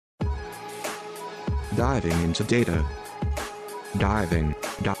Diving into data. Diving.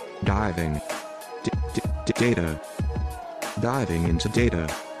 Diving. Data. Diving into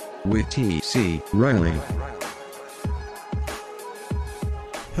data. With T.C. Riley.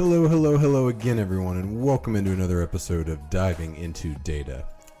 Hello again, everyone, and welcome into another episode of Diving into Data.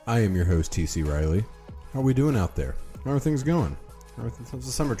 I am your host, T.C. Riley. How are we doing out there? How are things going? How's the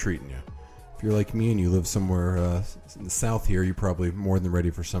summer treating you? If you're like me and you live somewhere in the south here, you're probably more than ready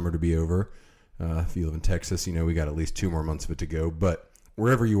for summer to be over. If you live in Texas, you know we got at least 2 more months of it to go. But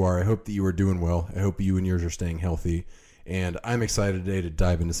wherever you are, I hope that you are doing well. I hope you and yours are staying healthy. And I'm excited today to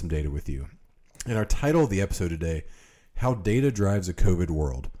dive into some data with you. And our title of the episode today, How Data Drives a COVID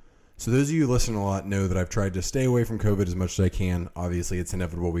World. So those of you who listen a lot know that I've tried to stay away from COVID as much as I can. Obviously, it's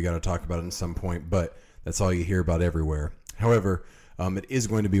inevitable. We got to talk about it at some point, but that's all you hear about everywhere. However, it is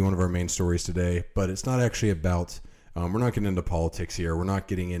going to be one of our main stories today, but it's not actually about... we're not getting into politics here. We're not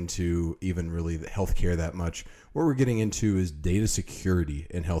getting into even really the healthcare that much. What we're getting into is data security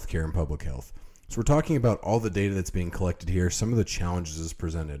in healthcare and public health. So we're talking about all the data that's being collected here, some of the challenges it's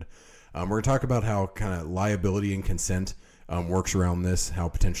presented. We're going to talk about how kind of liability and consent works around this, how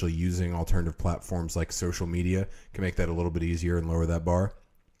potentially using alternative platforms like social media can make that a little bit easier and lower that bar.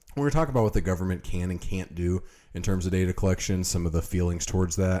 We're going to talk about what the government can and can't do in terms of data collection, some of the feelings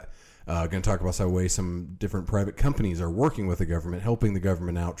towards that. Going to talk about some way some different private companies are working with the government, helping the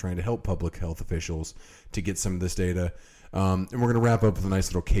government out, trying to help public health officials to get some of this data. And we're going to wrap up with a nice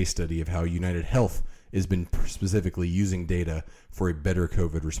little case study of how United Health has been specifically using data for a better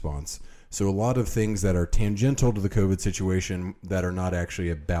COVID response. So a lot of things that are tangential to the COVID situation that are not actually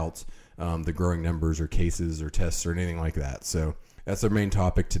about the growing numbers or cases or tests or anything like that. So that's our main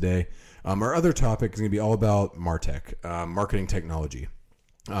topic today. Our other topic is going to be all about Martech, marketing technology.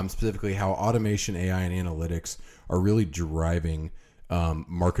 Specifically how automation, AI, and analytics are really driving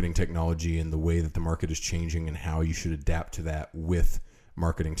marketing technology and the way that the market is changing and how you should adapt to that with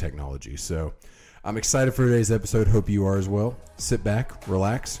marketing technology. So I'm excited for today's episode. Hope you are as well. Sit back,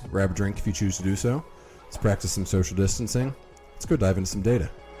 relax, grab a drink if you choose to do so. Let's practice some social distancing. Let's go dive into some data.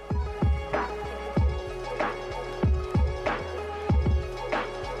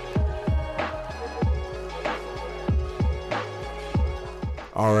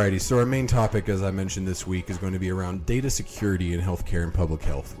 Alrighty, so our main topic, as I mentioned this week, is going to be around data security in healthcare and public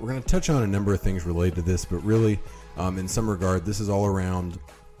health. We're going to touch on a number of things related to this, but really, in some regard, this is all around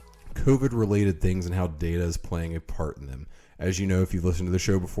COVID-related things and how data is playing a part in them. As you know, if you've listened to the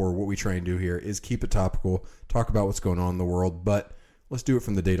show before, what we try and do here is keep it topical, talk about what's going on in the world, but let's do it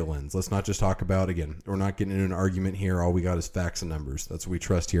from the data lens. Let's not just talk about, again, we're not getting into an argument here. All we got is facts and numbers. That's what we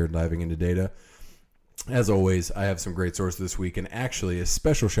trust here in diving into data. As always, I have some great sources this week, and actually a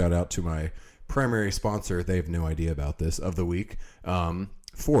special shout out to my primary sponsor. They have no idea about this of the week,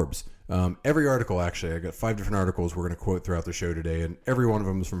 Forbes. Every article, actually, I got 5 different articles we're going to quote throughout the show today, and every one of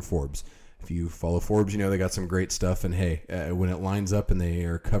them is from Forbes. If you follow Forbes, you know they got some great stuff, and hey, when it lines up and they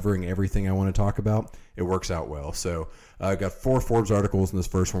are covering everything I want to talk about, it works out well. So I've got 4 Forbes articles in this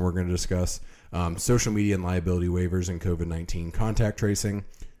first one we're going to discuss. Social media and liability waivers in COVID-19 contact tracing.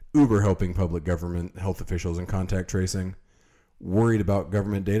 Uber helping public government health officials in contact tracing. Worried about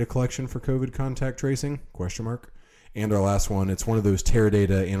government data collection for COVID contact tracing? ? And our last one, it's one of those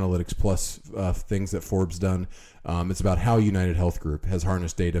Teradata Analytics Plus things that Forbes done. It's about how United Health Group has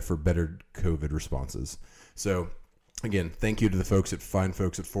harnessed data for better COVID responses. So, again, thank you to the fine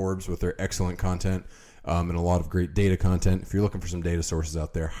folks at Forbes with their excellent content and a lot of great data content. If you're looking for some data sources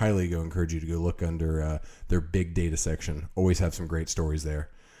out there, highly encourage you to go look under their big data section. Always have some great stories there.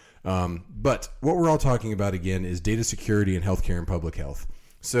 But what we're all talking about, again, is data security in healthcare and public health.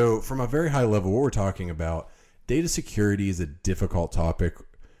 So from a very high level, what we're talking about, data security is a difficult topic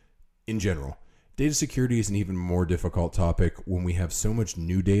in general. Data security is an even more difficult topic when we have so much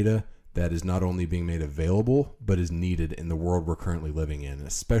new data that is not only being made available, but is needed in the world we're currently living in,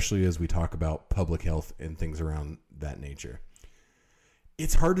 especially as we talk about public health and things around that nature.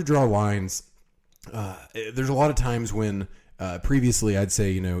 It's hard to draw lines. There's a lot of times when previously, I'd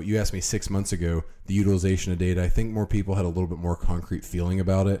say, you asked me 6 months ago, the utilization of data, I think more people had a little bit more concrete feeling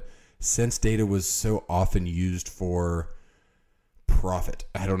about it. Since data was so often used for profit,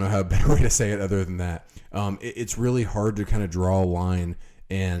 I don't know how a better way to say it other than that. It's really hard to kind of draw a line,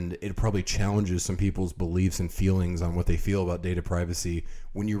 and it probably challenges some people's beliefs and feelings on what they feel about data privacy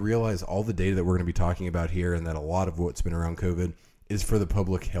when you realize all the data that we're going to be talking about here and that a lot of what's been around COVID is for the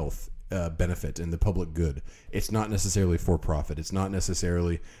public health benefit and the public good. It's not necessarily for profit. It's not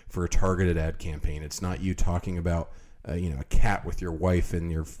necessarily for a targeted ad campaign. It's not you talking about a cat with your wife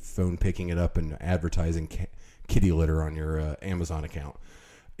and your phone picking it up and advertising kitty litter on your Amazon account.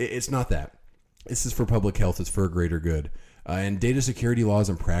 It's not that. This is for public health. It's for a greater good. And data security laws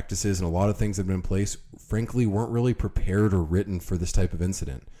and practices and a lot of things that have been in place, frankly, weren't really prepared or written for this type of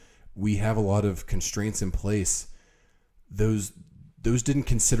incident. We have a lot of constraints in place. Those didn't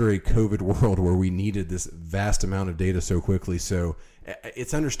consider a COVID world where we needed this vast amount of data so quickly. So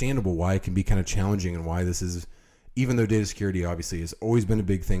it's understandable why it can be kind of challenging and why this is, even though data security obviously has always been a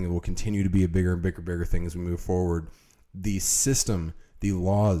big thing and will continue to be a bigger and bigger thing as we move forward, the system, the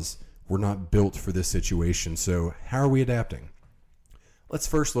laws were not built for this situation. So how are we adapting? Let's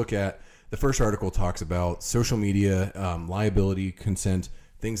first look at the first article. Talks about social media, liability, consent,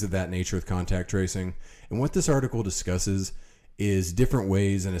 things of that nature with contact tracing. And what this article discusses is different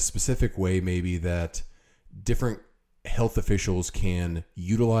ways, in a specific way maybe, that different health officials can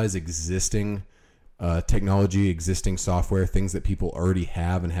utilize existing technology, existing software, things that people already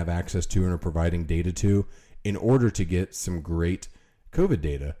have and have access to and are providing data to, in order to get some great COVID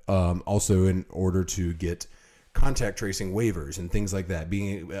data. Also in order to get contact tracing waivers and things like that,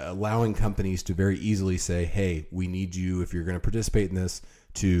 allowing companies to very easily say, hey, we need you, if you're going to participate in this,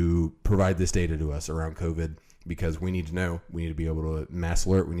 to provide this data to us around COVID, because we need to know, we need to be able to mass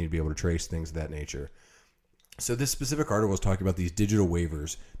alert, we need to be able to trace things of that nature. So this specific article is talking about these digital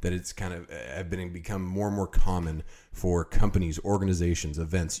waivers that it's kind of become more and more common for companies, organizations,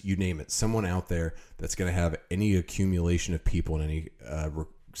 events, you name it. Someone out there that's going to have any accumulation of people in any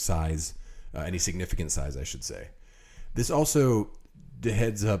size, any significant size, I should say. This also, the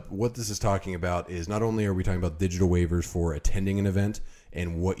heads up, what this is talking about is not only are we talking about digital waivers for attending an event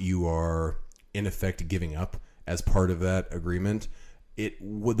and what you are in effect giving up as part of that agreement.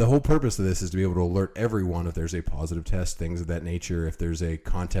 The whole purpose of this is to be able to alert everyone if there's a positive test, things of that nature, if there's a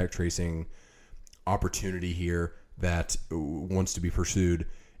contact tracing opportunity here that wants to be pursued.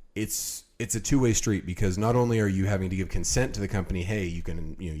 It's a two-way street, because not only are you having to give consent to the company, hey, you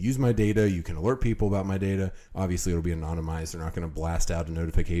can use my data, you can alert people about my data. Obviously, it'll be anonymized. They're not going to blast out a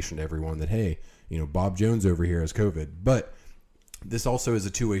notification to everyone that, hey, Bob Jones over here has COVID. But this also is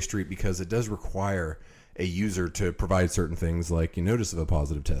a two-way street, because it does require a user to provide certain things like notice of a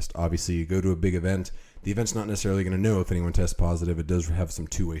positive test. Obviously, you go to a big event, the event's not necessarily going to know if anyone tests positive. It does have some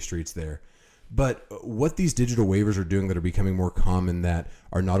two-way streets there. But what these digital waivers are doing that are becoming more common, that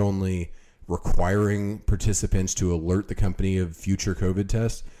are not only requiring participants to alert the company of future COVID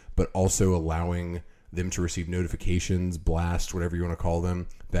tests, but also allowing them to receive notifications, blast, whatever you want to call them,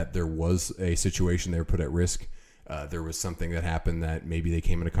 that there was a situation they were put at risk. There was something that happened that maybe they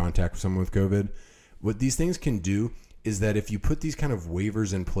came into contact with someone with COVID. What these things can do is that if you put these kind of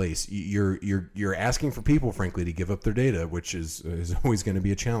waivers in place, you're asking for people, frankly, to give up their data, which is always going to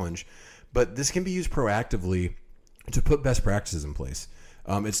be a challenge. But this can be used proactively to put best practices in place.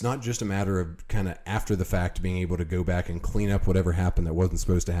 It's not just a matter of kind of after the fact being able to go back and clean up whatever happened that wasn't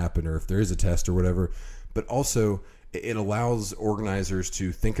supposed to happen, or if there is a test or whatever, but also it allows organizers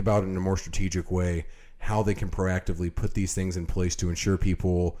to think about it in a more strategic way, how they can proactively put these things in place to ensure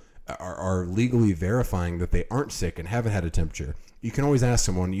people are legally verifying that they aren't sick and haven't had a temperature. You can always ask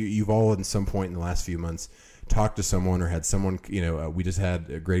someone. You've all at some point in the last few months talked to someone or had someone, we just had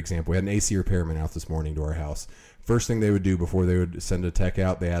a great example. We had an AC repairman out this morning to our house. First thing they would do before they would send a tech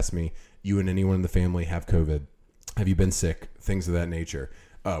out, they asked me, you and anyone in the family have COVID? Have you been sick? Things of that nature.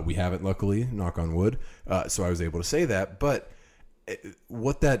 We haven't, luckily, knock on wood. So I was able to say that. But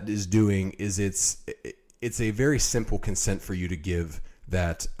what that is doing is it's a very simple consent for you to give,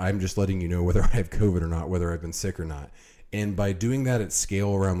 that I'm just letting you know whether I have COVID or not, whether I've been sick or not. And by doing that at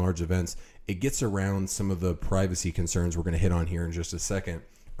scale around large events, it gets around some of the privacy concerns we're going to hit on here in just a second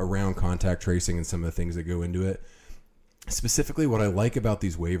around contact tracing and some of the things that go into it. Specifically, what I like about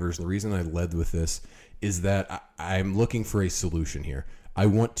these waivers, and the reason I led with this, is that I'm looking for a solution here. I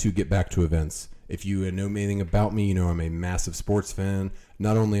want to get back to events. If you know anything about me, I'm a massive sports fan.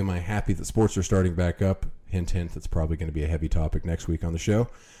 Not only am I happy that sports are starting back up, hint, hint, that's probably going to be a heavy topic next week on the show,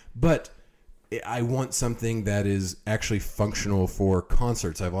 but I want something that is actually functional for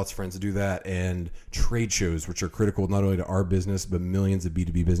concerts. I have lots of friends that do that, and trade shows, which are critical not only to our business, but millions of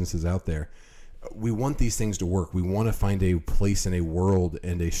B2B businesses out there. We want these things to work. We want to find a place in a world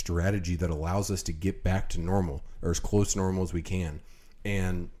and a strategy that allows us to get back to normal, or as close to normal as we can.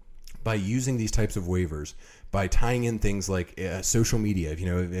 And by using these types of waivers, by tying in things like social media,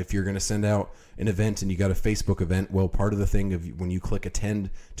 if you're going to send out an event and you got a Facebook event, well, part of the thing of when you click attend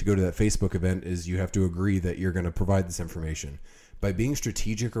to go to that Facebook event is you have to agree that you're going to provide this information. By being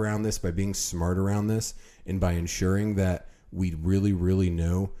strategic around this, by being smart around this, and by ensuring that we really, really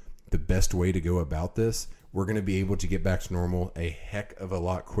know the best way to go about this, we're going to be able to get back to normal a heck of a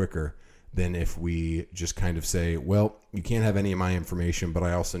lot quicker than if we just kind of say, well, you can't have any of my information, but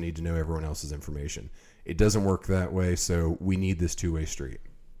I also need to know everyone else's information. It doesn't work that way, so we need this two-way street.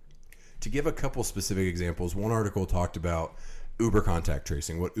 To give a couple specific examples, one article talked about Uber contact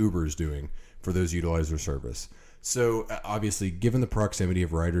tracing, what Uber is doing for those who utilize their service. So obviously, given the proximity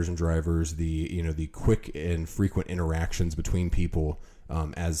of riders and drivers, the quick and frequent interactions between people,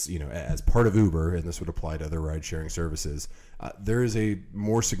 as part of Uber, and this would apply to other ride-sharing services, there is a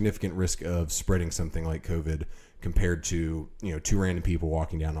more significant risk of spreading something like COVID compared to two random people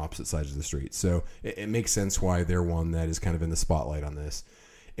walking down opposite sides of the street. So it makes sense why they're one that is kind of in the spotlight on this.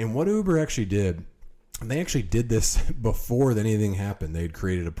 And what Uber actually did. They actually did this before anything happened. They had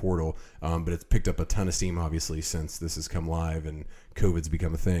created a portal, but it's picked up a ton of steam, obviously, since this has come live and COVID's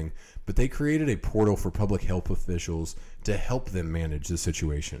become a thing. But they created a portal for public health officials to help them manage the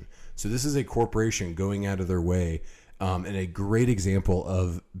situation. So this is a corporation going out of their way, and a great example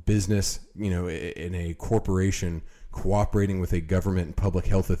of business, in a corporation cooperating with a government and public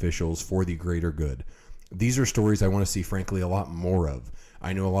health officials for the greater good. These are stories I want to see, frankly, a lot more of.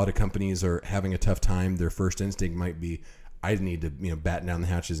 I know a lot of companies are having a tough time. Their first instinct might be, I need to batten down the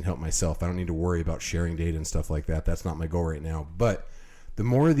hatches and help myself. I don't need to worry about sharing data and stuff like that. That's not my goal right now. But the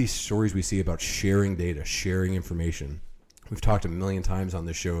more of these stories we see about sharing data, sharing information, we've talked a million times on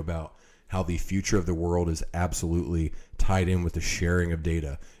this show about how the future of the world is absolutely tied in with the sharing of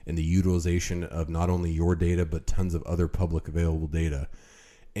data and the utilization of not only your data, but tons of other public available data.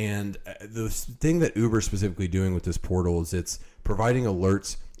 And the thing that Uber is specifically doing with this portal is it's providing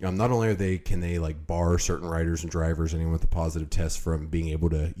alerts. Not only can they bar certain riders and drivers, anyone with a positive test, from being able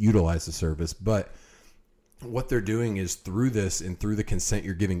to utilize the service, but what they're doing is through this and through the consent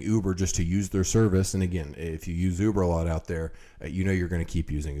you're giving Uber just to use their service. And again, if you use Uber a lot out there, you're going to keep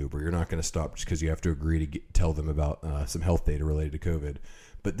using Uber. You're not going to stop just because you have to agree to tell them about some health data related to COVID.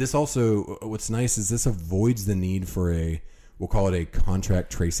 But this also, what's nice is this avoids the need for we'll call it a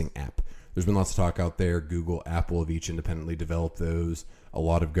contract tracing app. There's been lots of talk out there. Google, Apple have each independently developed those. A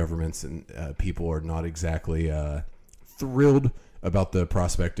lot of governments and people are not exactly thrilled about the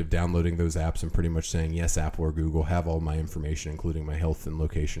prospect of downloading those apps and pretty much saying, yes, Apple or Google, have all my information, including my health and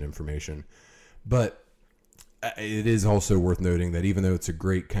location information. But it is also worth noting that even though it's a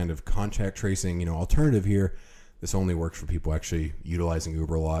great kind of contact tracing alternative here, this only works for people actually utilizing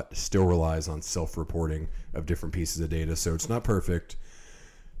Uber a lot. Still relies on self-reporting of different pieces of data, so it's not perfect.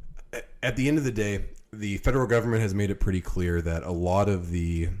 At the end of the day, the federal government has made it pretty clear that a lot of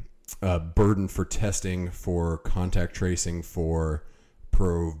the burden for testing, for contact tracing, for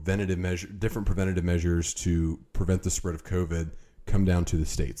different preventative measures to prevent the spread of COVID come down to the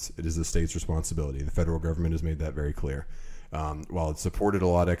states. It is the state's responsibility. The federal government has made that very clear. While it's supported a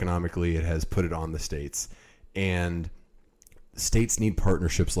lot economically, it has put it on the states. And states need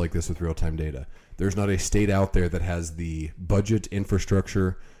partnerships like this with real-time data. There's not a state out there that has the budget,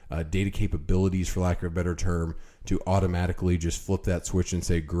 infrastructure, data capabilities, for lack of a better term, to automatically just flip that switch and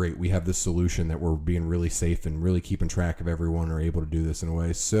say, great, we have this solution that we're being really safe and really keeping track of everyone, are able to do this in a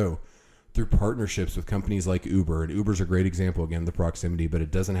way. So through partnerships with companies like Uber, and Uber's a great example, again, the proximity, but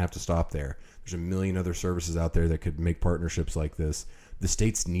it doesn't have to stop there. There's a million other services out there that could make partnerships like this. The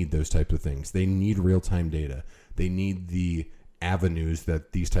states need those types of things. They need real-time data. They need the avenues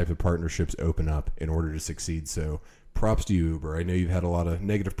that these types of partnerships open up in order to succeed. So props to you, Uber. I know you've had a lot of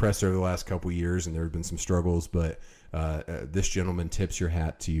negative press over the last couple of years, and there have been some struggles, but this gentleman tips your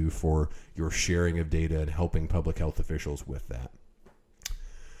hat to you for your sharing of data and helping public health officials with that.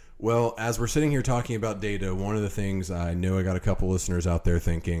 Well, as we're sitting here talking about data, one of the things I know I got a couple listeners out there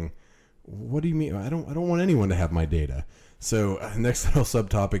thinking, what do you mean? I don't want anyone to have my data. So next little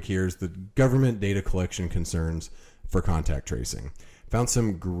subtopic here is the government data collection concerns for contact tracing. Found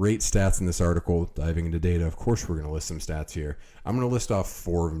some great stats in this article, diving into data. Of course, we're going to list some stats here. I'm going to list off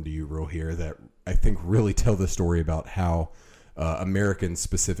 4 of them to you real here that I think really tell the story about how Americans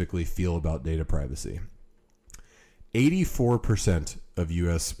specifically feel about data privacy. 84% of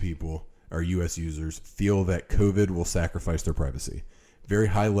U.S. people or U.S. users feel that COVID will sacrifice their privacy. Very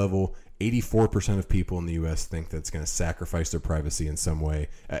high level. 84% of people in the U.S. think that's going to sacrifice their privacy in some way.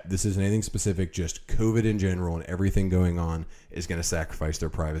 This isn't anything specific, just COVID in general and everything going on is going to sacrifice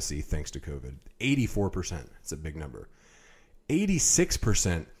their privacy thanks to COVID. 84%. It's a big number.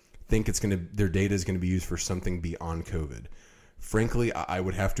 86% think their data is going to be used for something beyond COVID. Frankly, I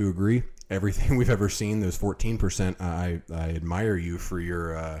would have to agree. Everything we've ever seen, those 14%, I admire you for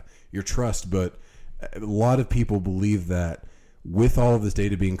your trust, but a lot of people believe that with all of this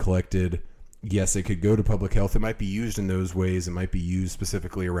data being collected, yes, it could go to public health. It might be used in those ways. It might be used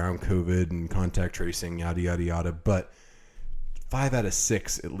specifically around COVID and contact tracing, yada, yada, yada. But 5 out of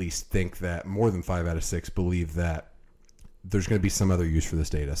 6 at least think that, more than 5 out of 6 believe that there's going to be some other use for this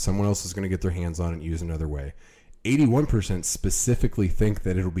data. Someone else is going to get their hands on it and use it another way. 81% specifically think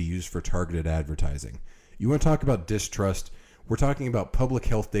that it'll be used for targeted advertising. You want to talk about distrust? We're talking about public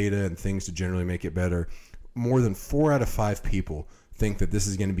health data and things to generally make it better. More than 4 out of 5 people think that this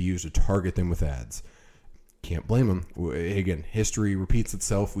is going to be used to target them with ads. Can't blame them. Again, history repeats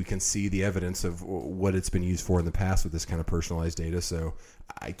itself. We can see the evidence of what it's been used for in the past with this kind of personalized data. So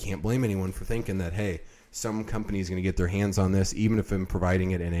I can't blame anyone for thinking that, hey, some company is going to get their hands on this, even if I'm providing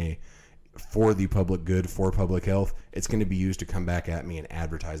it for the public good, for public health. It's going to be used to come back at me and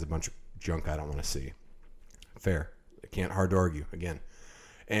advertise a bunch of junk I don't want to see. Fair. Hard to argue again.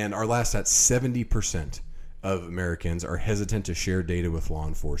 And our last stat, 70% of Americans are hesitant to share data with law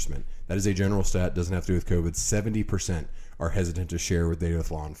enforcement. That is a general stat, doesn't have to do with COVID. 70% are hesitant to share data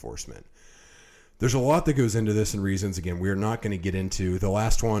with law enforcement. There's a lot that goes into this and reasons. Again, we're not going to get into. The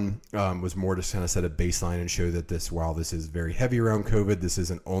last one was more to kind of set a baseline and show that while this is very heavy around COVID, this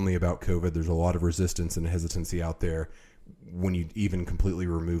isn't only about COVID. There's a lot of resistance and hesitancy out there when you even completely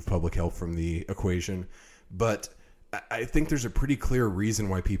remove public health from the equation. But I think there's a pretty clear reason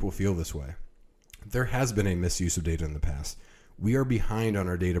why people feel this way. There has been a misuse of data in the past. We are behind on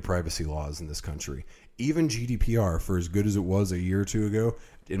our data privacy laws in this country. Even GDPR, for as good as it was a year or two ago,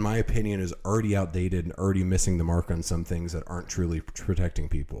 in my opinion, is already outdated and already missing the mark on some things that aren't truly protecting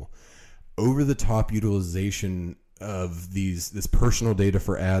people. Over-the-top utilization of this personal data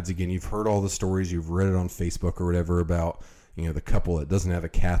for ads. Again, you've heard all the stories, you've read it on Facebook or whatever about the couple that doesn't have a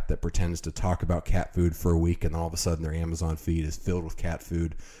cat that pretends to talk about cat food for a week, and then all of a sudden their Amazon feed is filled with cat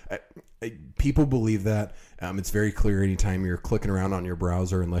food. People believe that. It's very clear anytime you're clicking around on your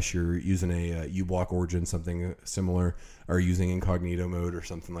browser, unless you're using a uBlock Origin, something similar, or using incognito mode or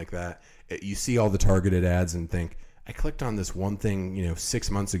something like that, you see all the targeted ads and think, I clicked on this one thing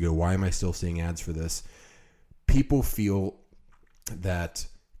 6 months ago. Why am I still seeing ads for this? People feel that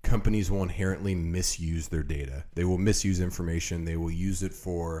companies will inherently misuse their data. They will misuse information. They will use it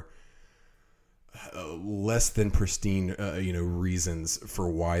for less than pristine, reasons for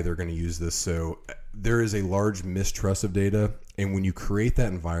why they're going to use this. So there is a large mistrust of data. And when you create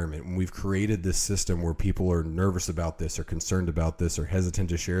that environment, when we've created this system where people are nervous about this or concerned about this or hesitant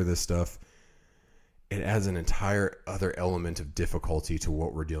to share this stuff, it adds an entire other element of difficulty to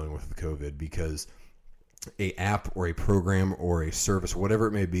what we're dealing with COVID, because a app or a program or a service,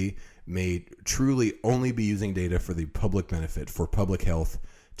 whatever it may truly only be using data for the public benefit, for public health,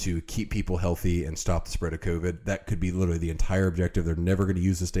 to keep people healthy and stop the spread of COVID. That could be literally the entire objective. They're never going to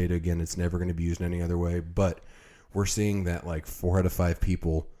use this data again. It's never going to be used in any other way. But we're seeing that like 4 out of 5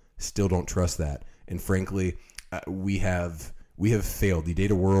 people still don't trust that. And frankly, we have failed. The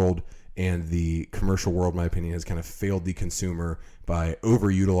data world and the commercial world, in my opinion, has kind of failed the consumer by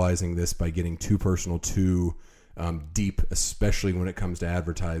overutilizing this, by getting too personal, too deep, especially when it comes to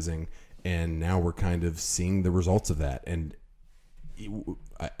advertising. And now we're kind of seeing the results of that. And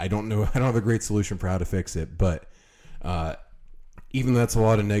I don't know. I don't have a great solution for how to fix it. But even though that's a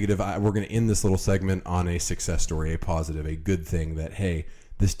lot of negative, we're going to end this little segment on a success story, a positive, a good thing that, hey,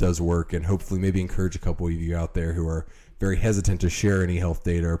 this does work, and hopefully maybe encourage a couple of you out there who are very hesitant to share any health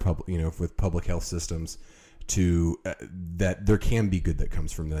data or with public health systems, to that there can be good that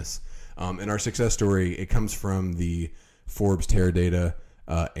comes from this. And our success story, it comes from the Forbes Teradata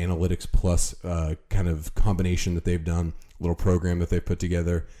Analytics Plus kind of combination that they've done, little program that they've put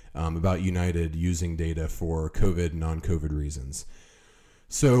together about United using data for COVID, non-COVID reasons.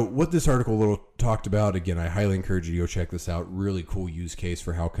 So what this article talked about, again, I highly encourage you to go check this out. Really cool use case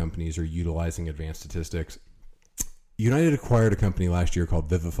for how companies are utilizing advanced statistics. United acquired a company last year called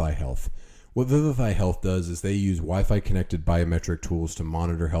Vivify Health. What Vivify Health does is they use Wi-Fi connected biometric tools to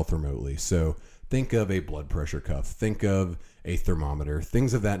monitor health remotely. So think of a blood pressure cuff, think of a thermometer,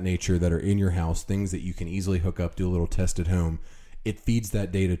 things of that nature that are in your house, things that you can easily hook up, do a little test at home. It feeds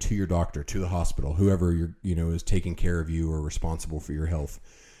that data to your doctor, to the hospital, whoever is taking care of you or responsible for your health.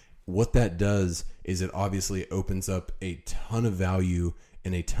 What that does is it obviously opens up a ton of value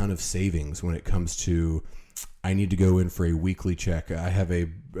and a ton of savings when it comes to, I need to go in for a weekly check. I have a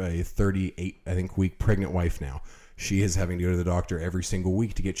 38, week pregnant wife now. She is having to go to the doctor every single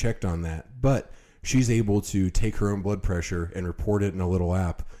week to get checked on that. But she's able to take her own blood pressure and report it in a little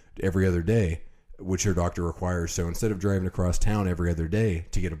app every other day, which her doctor requires. So instead of driving across town every other day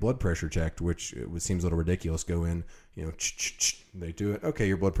to get a blood pressure checked, which seems a little ridiculous, go in, they do it. Okay,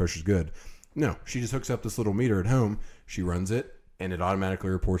 your blood pressure's good. No, she just hooks up this little meter at home. She runs it, and it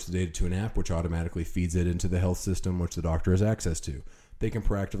automatically reports the data to an app, which automatically feeds it into the health system, which the doctor has access to. They can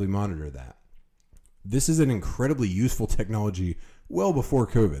proactively monitor that. This is an incredibly useful technology well before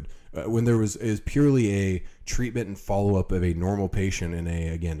COVID, when there was is purely a treatment and follow-up of a normal patient in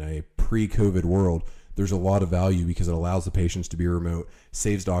a pre-COVID world. There's a lot of value because it allows the patients to be remote,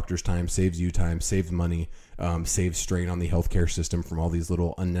 saves doctors time, saves you time, saves money, saves strain on the healthcare system from all these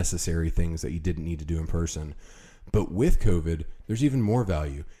little unnecessary things that you didn't need to do in person. But with COVID, there's even more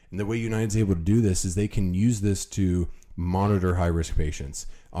value. And the way United's able to do this is they can use this to monitor high-risk patients.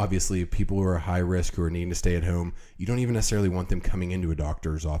 Obviously, people who are high risk, who are needing to stay at home, you don't even necessarily want them coming into a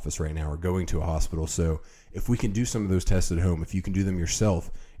doctor's office right now or going to a hospital. So if we can do some of those tests at home, if you can do them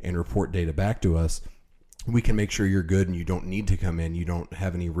yourself and report data back to us, we can make sure you're good and you don't need to come in. You don't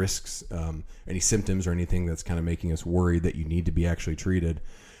have any risks, any symptoms or anything that's kind of making us worried that you need to be actually treated.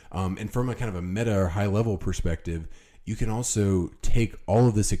 And from a kind of a meta or high level perspective, you can also take all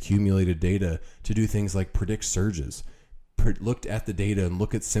of this accumulated data to do things like predict surges. Look at the data and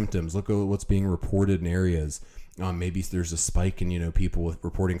look at symptoms. Look at what's being reported in areas. Maybe there's a spike in people with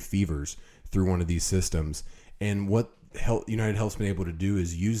reporting fevers through one of these systems. And what United Health's been able to do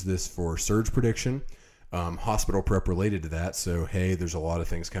is use this for surge prediction, hospital prep related to that. So, hey, there's a lot of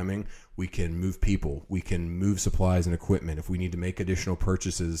things coming. We can move people. We can move supplies and equipment if we need to make additional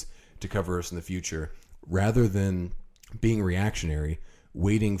purchases to cover us in the future. Rather than being reactionary,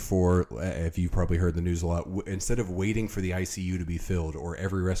 waiting for, if you've probably heard the news a lot, instead of waiting for the ICU to be filled or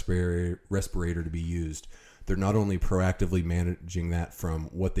every respirator to be used, they're not only proactively managing that from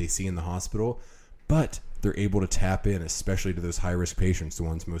what they see in the hospital, but they're able to tap in, especially to those high-risk patients, the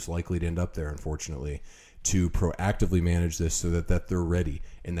ones most likely to end up there, unfortunately, to proactively manage this so that they're ready,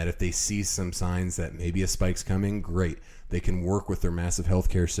 and that if they see some signs that maybe a spike's coming, great. They can work with their massive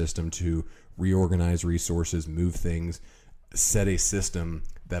healthcare system to reorganize resources, move things, set a system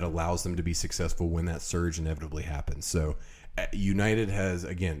that allows them to be successful when that surge inevitably happens. So United has,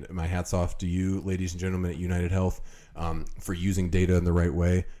 again, my hat's off to you, ladies and gentlemen at United Health, for using data in the right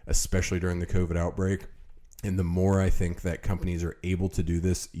way, especially during the COVID outbreak. And the more I think that companies are able to do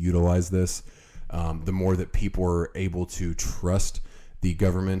this, utilize this, the more that people are able to trust the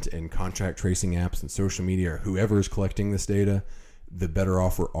government and contact tracing apps and social media or whoever is collecting this data, the better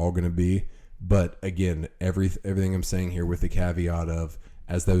off we're all going to be. But again, everything I'm saying here with the caveat of,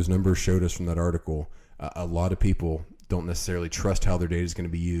 as those numbers showed us from that article, a lot of people don't necessarily trust how their data is going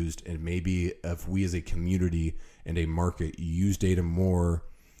to be used. And maybe if we as a community and a market use data more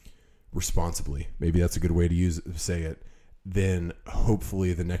responsibly, maybe that's a good way to say it, then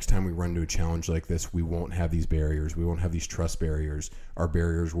hopefully the next time we run into a challenge like this, we won't have these barriers. We won't have these trust barriers. Our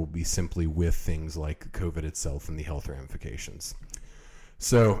barriers will be simply with things like COVID itself and the health ramifications.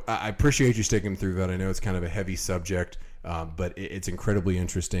 So I appreciate you sticking through that. I know it's kind of a heavy subject, but it's incredibly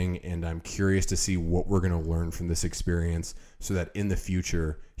interesting, and I'm curious to see what we're going to learn from this experience so that in the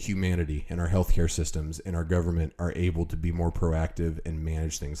future, humanity and our healthcare systems and our government are able to be more proactive and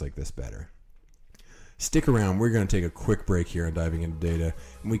manage things like this better. Stick around. We're going to take a quick break here on Diving Into Data.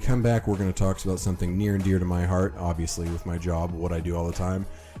 When we come back, we're going to talk about something near and dear to my heart, obviously with my job, what I do all the time,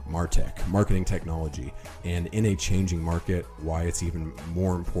 Martech, marketing technology, and in a changing market, why it's even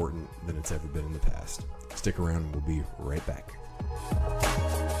more important than it's ever been in the past. Stick around and we'll be right back.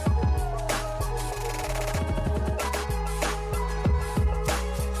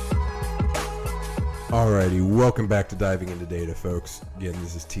 Alrighty, welcome back to Diving Into Data, folks. Again,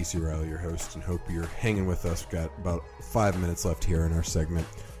 this is TC Riley, your host, and hope you're hanging with us. We've got about 5 minutes left here in our segment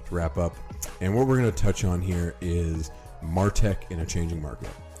to wrap up. And what we're going to touch on here is Martech in a changing market.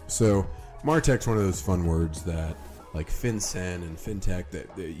 So Martech's one of those fun words that, like FinCEN and FinTech,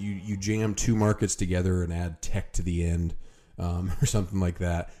 that you jam two markets together and add tech to the end, or something like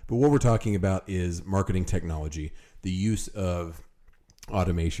that. But what we're talking about is marketing technology, the use of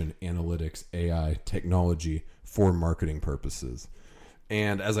automation, analytics, AI, technology for marketing purposes.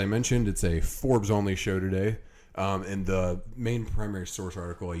 And as I mentioned, it's a Forbes-only show today. And the main primary source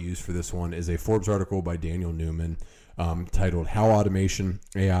article I use for this one is a Forbes article by Daniel Newman titled How Automation,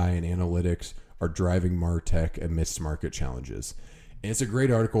 AI, and Analytics Are Driving Martech Amidst Market Challenges. And it's a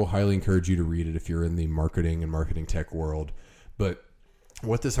great article. Highly encourage you to read it if you're in the marketing and marketing tech world. But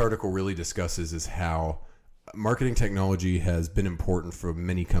what this article really discusses is how marketing technology has been important for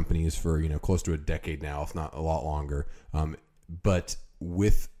many companies for, close to a decade now, if not a lot longer. But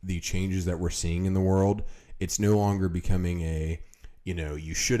with the changes that we're seeing in the world, it's no longer becoming a,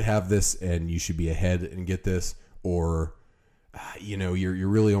 you should have this and you should be ahead and get this, or, you're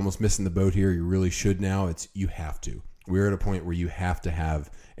really almost missing the boat here. You really should now. It's, you have to. We're at a point where you have to have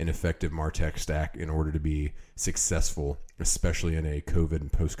an effective Martech stack in order to be successful, especially in a COVID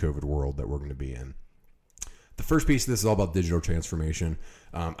and post-COVID world that we're going to be in. The first piece of this is all about digital transformation.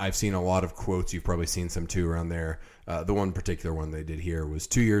 I've seen a lot of quotes. You've probably seen some too around there. The one particular one they did here was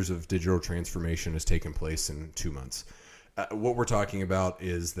 2 years of digital transformation has taken place in 2 months. What we're talking about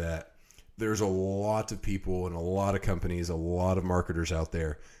is that there's a lot of people and a lot of companies, a lot of marketers out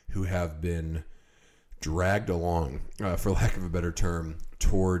there who have been dragged along, for lack of a better term,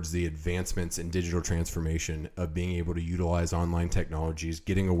 towards the advancements in digital transformation of being able to utilize online technologies,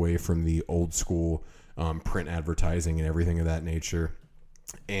 getting away from the old school print advertising and everything of that nature.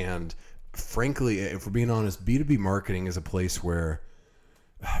 And frankly, if we're being honest, B2B marketing is a place where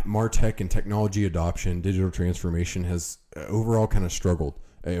Martech and technology adoption, digital transformation has overall kind of struggled,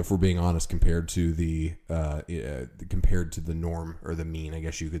 if we're being honest, compared to the norm or the mean, I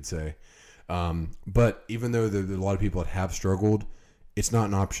guess you could say. But even though there are a lot of people that have struggled, it's not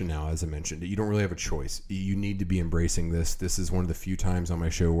an option now, as I mentioned. You don't really have a choice. You need to be embracing this. This is one of the few times on my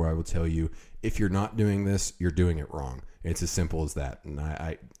show where I will tell you, if you're not doing this, you're doing it wrong. It's as simple as that. And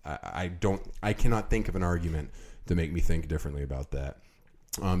I cannot think of an argument to make me think differently about that.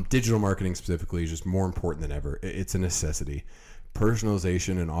 Digital marketing specifically is just more important than ever. It's a necessity.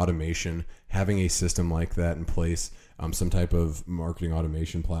 Personalization and automation, having a system like that in place, some type of marketing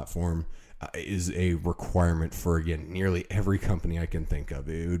automation platform, is a requirement for, again, nearly every company I can think of.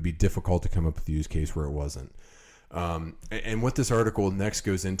 It would be difficult to come up with a use case where it wasn't. And what this article next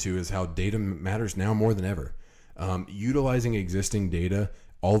goes into is how data matters now more than ever. Utilizing existing data,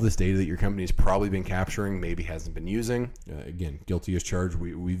 all this data that your company has probably been capturing, maybe hasn't been using. Again, guilty as charged.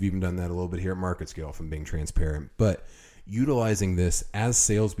 We've even done that a little bit here at Market Scale, if I'm being transparent. But utilizing this as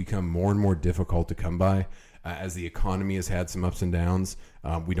sales become more and more difficult to come by, as the economy has had some ups and downs.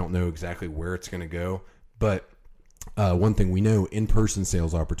 We don't know exactly where it's going to go. But one thing we know, in-person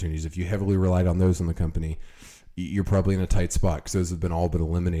sales opportunities, if you heavily relied on those in the company, you're probably in a tight spot because those have been all but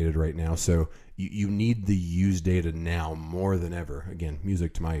eliminated right now. So you need the used data now more than ever. Again,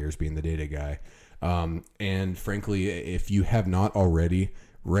 music to my ears being the data guy. And frankly, if you have not already,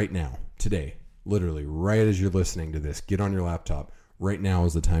 right now, today, literally right as you're listening to this, get on your laptop. Right now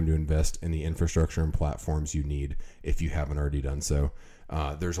is the time to invest in the infrastructure and platforms you need if you haven't already done so.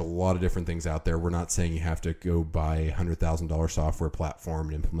 There's a lot of different things out there. We're not saying you have to go buy a $100,000 software platform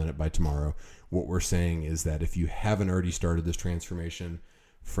and implement it by tomorrow. What we're saying is that if you haven't already started this transformation,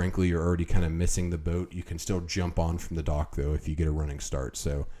 frankly, you're already kind of missing the boat. You can still jump on from the dock, though, if you get a running start.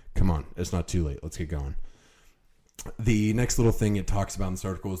 So come on, it's not too late. Let's get going. The next little thing it talks about in this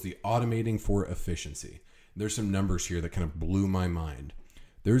article is the automating for efficiency. There's some numbers here that kind of blew my mind.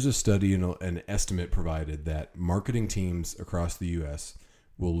 There's a study and an estimate provided that marketing teams across the U.S.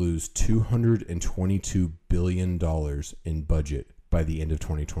 will lose $222 billion in budget by the end of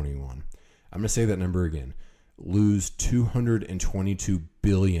 2021. I'm going to say that number again. Lose $222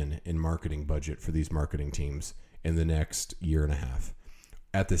 billion in marketing budget for these marketing teams in the next year and a half.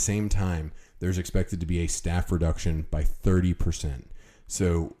 At the same time, there's expected to be a staff reduction by 30%.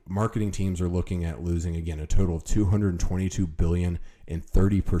 So marketing teams are looking at losing, again, a total of $222 billion and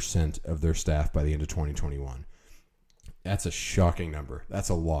 30% of their staff by the end of 2021. That's a shocking number. That's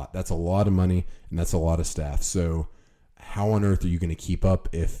a lot. That's a lot of money, and that's a lot of staff. So how on earth are you going to keep up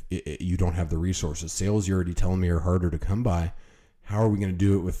if you don't have the resources? Sales, you're already telling me, are harder to come by. How are we going to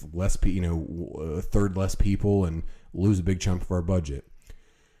do it with less, a third less people and lose a big chunk of our budget?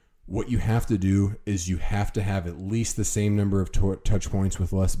 What you have to do is you have to have at least the same number of touch points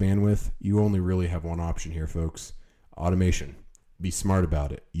with less bandwidth. You only really have one option here, folks. Automation. Be smart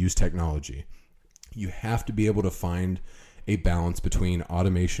about it. Use technology. You have to be able to find a balance between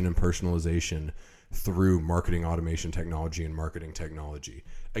automation and personalization through marketing automation technology and marketing technology.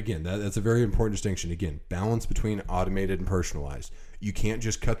 Again, that's a very important distinction. Again, balance between automated and personalized. You can't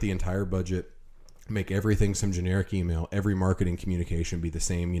just cut the entire budget, make everything some generic email, every marketing communication be the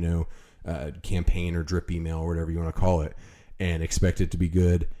same, campaign or drip email or whatever you want to call it, and expect it to be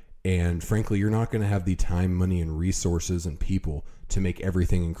good. And frankly, you're not going to have the time, money, and resources and people to make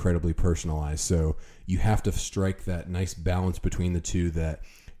everything incredibly personalized. So you have to strike that nice balance between the two, that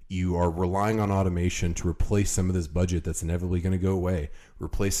you are relying on automation to replace some of this budget that's inevitably going to go away,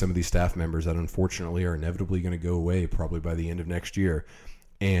 replace some of these staff members that unfortunately are inevitably going to go away probably by the end of next year,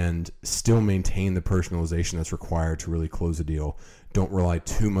 and still maintain the personalization that's required to really close a deal. Don't rely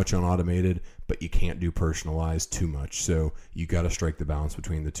too much on automated, but you can't do personalized too much. So you got to strike the balance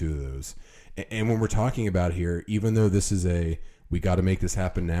between the two of those. And when we're talking about here, even though this is we got to make this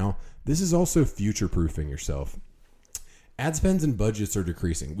happen now, this is also future-proofing yourself. Ad spends and budgets are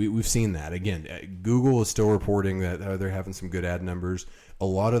decreasing. We've seen that. Again, Google is still reporting that they're having some good ad numbers. A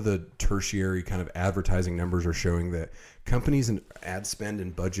lot of the tertiary kind of advertising numbers are showing that companies and ad spend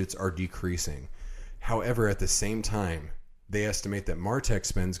and budgets are decreasing. However, at the same time, they estimate that Martech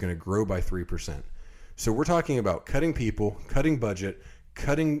spend is going to grow by 3%. So we're talking about cutting people, cutting budget,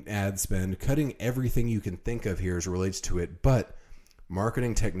 cutting ad spend, cutting everything you can think of here as it relates to it, but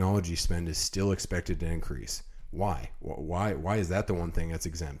marketing technology spend is still expected to increase. Why? Why is that the one thing that's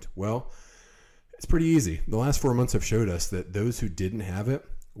exempt? Well, it's pretty easy. The last 4 months have showed us that those who didn't have it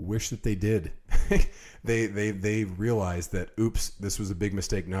wish that they did. they realized that, oops, this was a big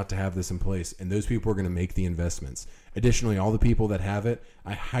mistake not to have this in place, and those people are going to make the investments. Additionally, all the people that have it,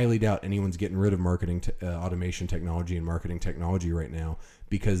 I highly doubt anyone's getting rid of marketing automation technology and marketing technology right now,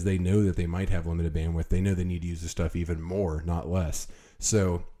 because they know that they might have limited bandwidth. They know they need to use the stuff even more, not less.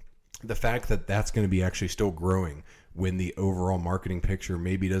 So the fact that that's going to be actually still growing when the overall marketing picture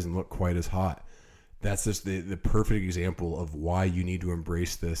maybe doesn't look quite as hot, that's just the perfect example of why you need to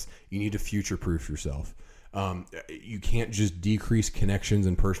embrace this. You need to future-proof yourself. You can't just decrease connections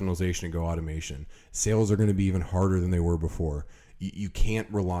and personalization and go automation. Sales are going to be even harder than they were before. You can't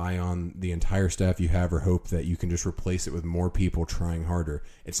rely on the entire staff you have or hope that you can just replace it with more people trying harder.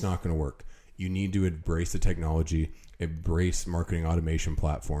 It's not going to work. You need to embrace the technology, embrace marketing automation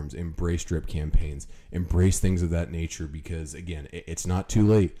platforms, embrace drip campaigns, embrace things of that nature, because, again, it's not too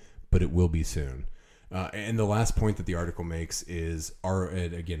late, but it will be soon. And the last point that the article makes is,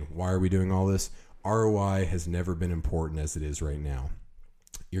 again, why are we doing all this? ROI has never been important as it is right now.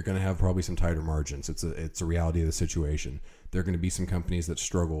 You're going to have probably some tighter margins. It's a reality of the situation. There are going to be some companies that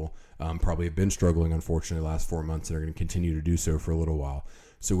struggle, probably have been struggling, unfortunately, the last 4 months, and are going to continue to do so for a little while.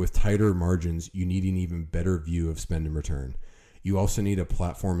 So with tighter margins, you need an even better view of spend and return. You also need a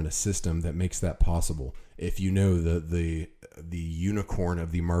platform and a system that makes that possible. If you know the unicorn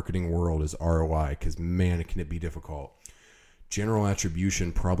of the marketing world is ROI, because man, can it be difficult. General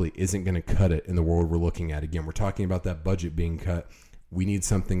attribution probably isn't going to cut it in the world we're looking at. Again, we're talking about that budget being cut. We need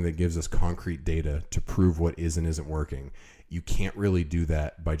something that gives us concrete data to prove what is and isn't working. You can't really do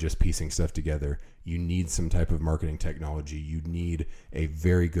that by just piecing stuff together. You need some type of marketing technology. You need a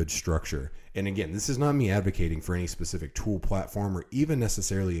very good structure. And again, this is not me advocating for any specific tool, platform, or even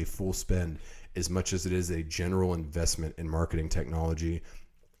necessarily a full spend, as much as it is a general investment in marketing technology.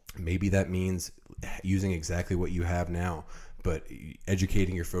 Maybe that means using exactly what you have now, but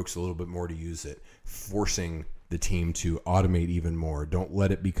educating your folks a little bit more to use it, forcing the team to automate even more. Don't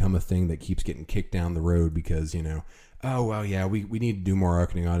let it become a thing that keeps getting kicked down the road because, oh, well, yeah, we need to do more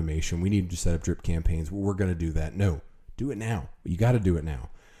marketing automation. We need to set up drip campaigns. Well, we're going to do that. No, do it now. You got to do it now.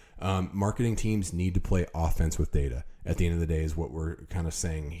 Marketing teams need to play offense with data at the end of the day is what we're kind of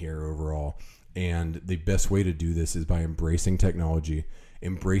saying here overall. And the best way to do this is by embracing technology,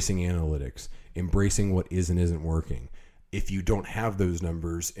 embracing analytics, embracing what is and isn't working. If you don't have those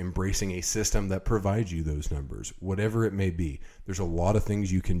numbers, embracing a system that provides you those numbers, whatever it may be. There's a lot of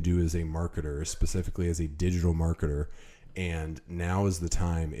things you can do as a marketer, specifically as a digital marketer. And now is the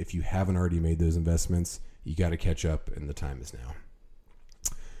time. If you haven't already made those investments, you got to catch up, and the time is now.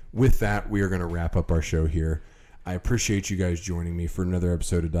 With that, we are going to wrap up our show here. I appreciate you guys joining me for another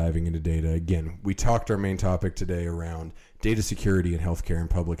episode of Diving into Data. Again, we talked our main topic today around data security in healthcare and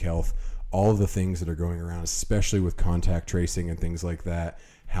public health. All of the things that are going around, especially with contact tracing and things like that,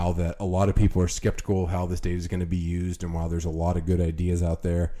 how that a lot of people are skeptical how this data is going to be used. And while there's a lot of good ideas out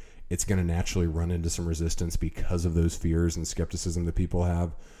there, it's going to naturally run into some resistance because of those fears and skepticism that people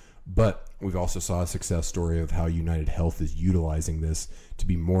have. But we've also saw a success story of how United Health is utilizing this to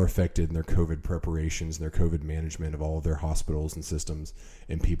be more effective in their COVID preparations, their COVID management of all of their hospitals and systems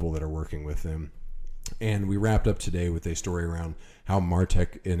and people that are working with them. And we wrapped up today with a story around how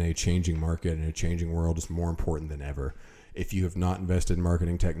Martech in a changing market and a changing world is more important than ever. If you have not invested in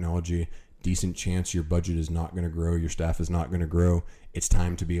marketing technology, decent chance your budget is not going to grow, your staff is not going to grow. It's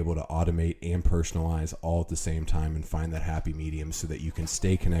time to be able to automate and personalize all at the same time and find that happy medium so that you can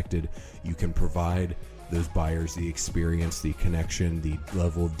stay connected, you can provide those buyers the experience, the connection, the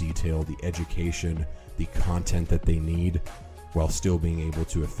level of detail, the education, the content that they need, while still being able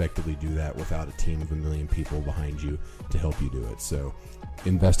to effectively do that without a team of 1 million people behind you to help you do it. So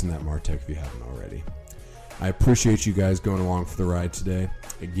invest in that Martech if you haven't already. I appreciate you guys going along for the ride today.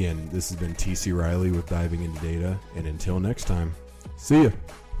 Again, this has been TC Riley with Diving into Data, and until next time, see ya.